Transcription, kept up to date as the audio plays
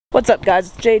What's up guys,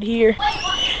 it's Jade here.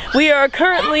 We are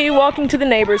currently walking to the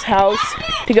neighbor's house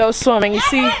to go swimming. You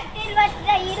see,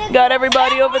 got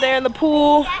everybody over there in the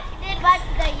pool,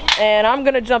 and I'm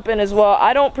gonna jump in as well.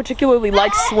 I don't particularly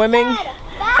like swimming,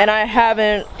 and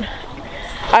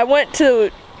I went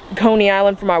to Coney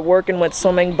Island for my work and went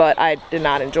swimming, but I did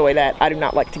not enjoy that. I do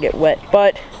not like to get wet,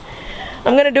 but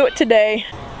I'm gonna do it today.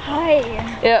 Hi.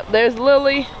 Yep, there's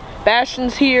Lily.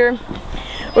 Bastion's here.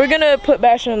 We're gonna put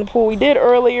Bastion in the pool. We did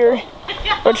earlier.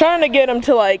 We're trying to get him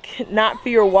to like not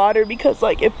fear water, because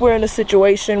like if we're in a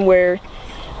situation where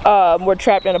we're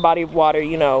trapped in a body of water,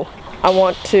 you know, I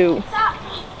want to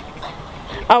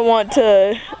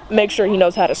make sure he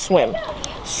knows how to swim.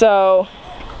 So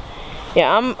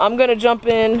yeah, I'm gonna jump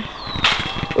in.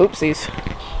 Oopsies.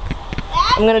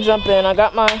 I'm gonna jump in. I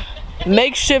got my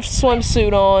makeshift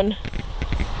swimsuit on,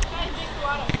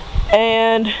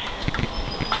 and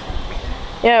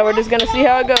yeah, we're just gonna see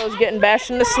how it goes, getting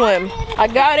Bastion to swim. I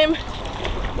got him.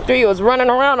 He was running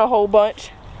around a whole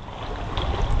bunch,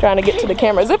 trying to get to the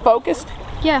camera. Is it focused?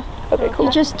 Yeah. Okay, cool.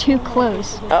 You're just too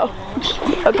close. Oh,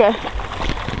 okay.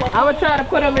 I'm gonna try to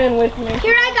put him in with me.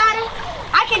 Here, I got him.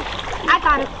 I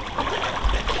got him.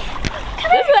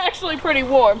 This is actually pretty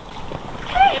warm.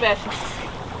 Hey, Bastion.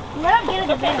 Let him get in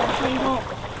the bed so you won't.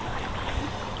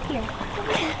 Here.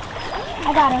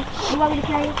 I got him. You want me to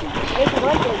carry it? You're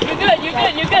good, you're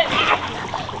good, you're good.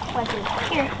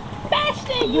 Here.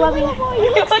 Bastion, You want me to?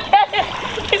 look at him.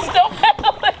 He's still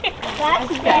pedaling. That's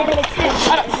better than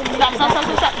Stop.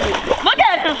 Look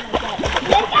at him.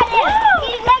 Look at him.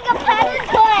 He's like a paddle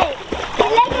toy.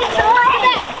 He's like a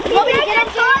toy. You want me to get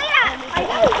him? I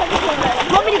know.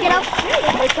 You want me to get him?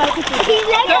 He's like Good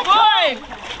a toy. boy.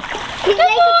 He's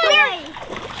like a toy.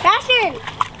 Bastion.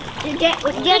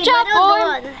 Good job,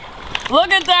 boy.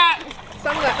 Look at that.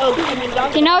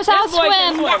 He knows how to This boy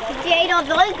can swim. Jade on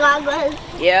those goggles.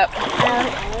 Yep.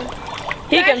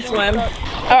 He can swim.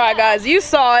 Alright guys, you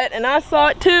saw it and I saw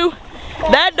it too.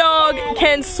 That dog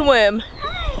can swim.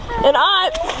 And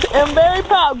I am very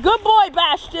proud. Good boy,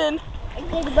 Bastion.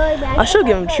 I should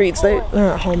give him treats. They're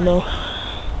at home though.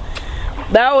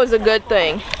 That was a good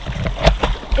thing.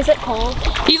 Is it cold?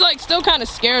 He's like still kind of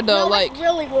scared though. No, like, it's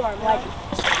really warm. Like,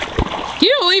 can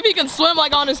you believe he can swim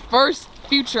like on his first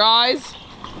few tries?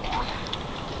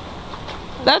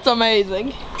 That's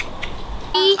amazing.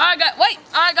 Alright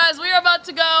guys, we are about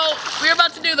to go. We're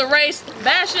about to do the race.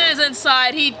 Bastion is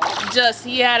inside. He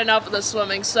had enough of the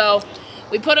swimming, so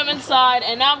we put him inside,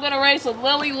 and now I'm gonna race with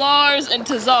Lily, Lars, and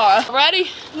Tazara.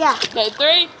 Ready? yeah. Okay,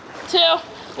 3, 2,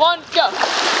 1, go.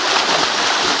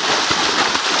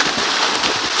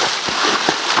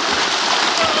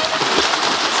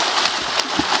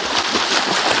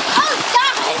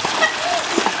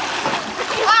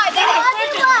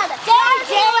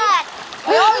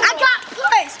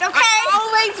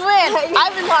 I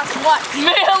haven't lost once.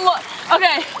 Man, look.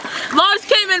 Okay, Lars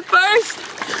came in first,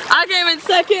 I came in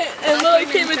second, and Lily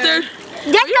came in third.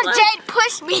 That's because Jade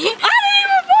pushed me. I didn't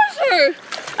even push her.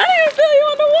 I didn't even feel you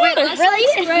on the water. Wait, really? You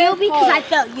didn't feel me because I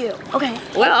felt you. Okay.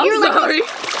 Well, I'm sorry. And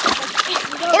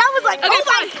I was like, Okay, oh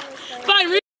my.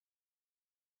 Fine.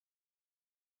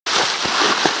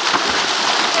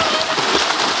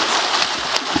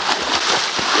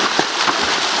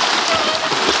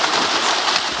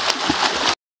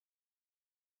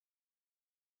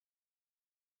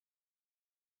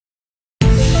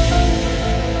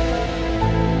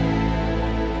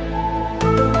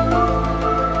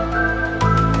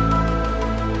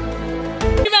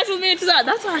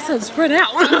 That's why I said spread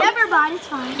out. Never mind, it's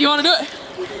fine. You want to do it?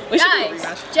 We should do it.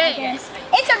 Jade.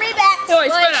 It's a rematch.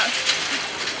 Wait, spread out.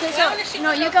 So,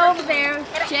 no, you go over there.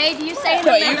 Jade, you stay in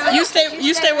the Wait, middle. you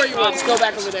stay where you want. Just go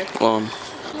back over there. 3, 2,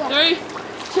 1,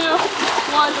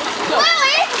 go.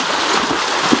 Lily!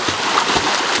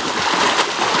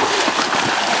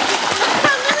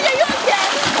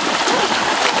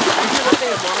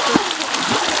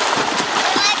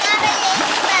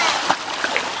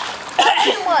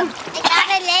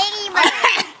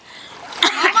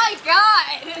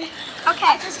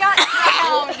 Okay, just got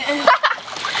down.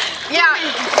 Yeah.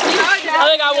 I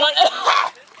think I won.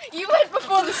 You went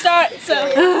before the start, so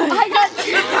I got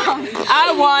down.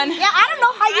 I won. Yeah, I don't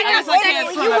know how you guess I can't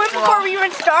win. swim You went after before we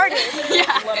even started.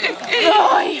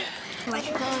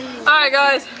 Alright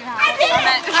guys,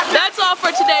 that's all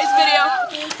for today's video.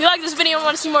 If you like this video and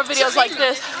want to see more videos like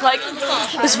this, like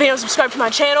this video and subscribe to my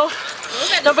channel.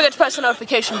 Don't forget to press the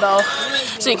notification bell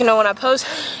so you can know when I post.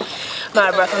 I'm out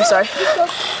of breath, I'm sorry.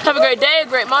 Have a great day, a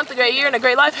great month, a great year, and a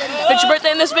great life. If it's your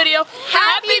birthday in this video,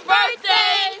 happy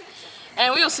birthday!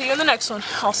 And we will see you in the next one.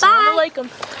 Assalamu alaikum.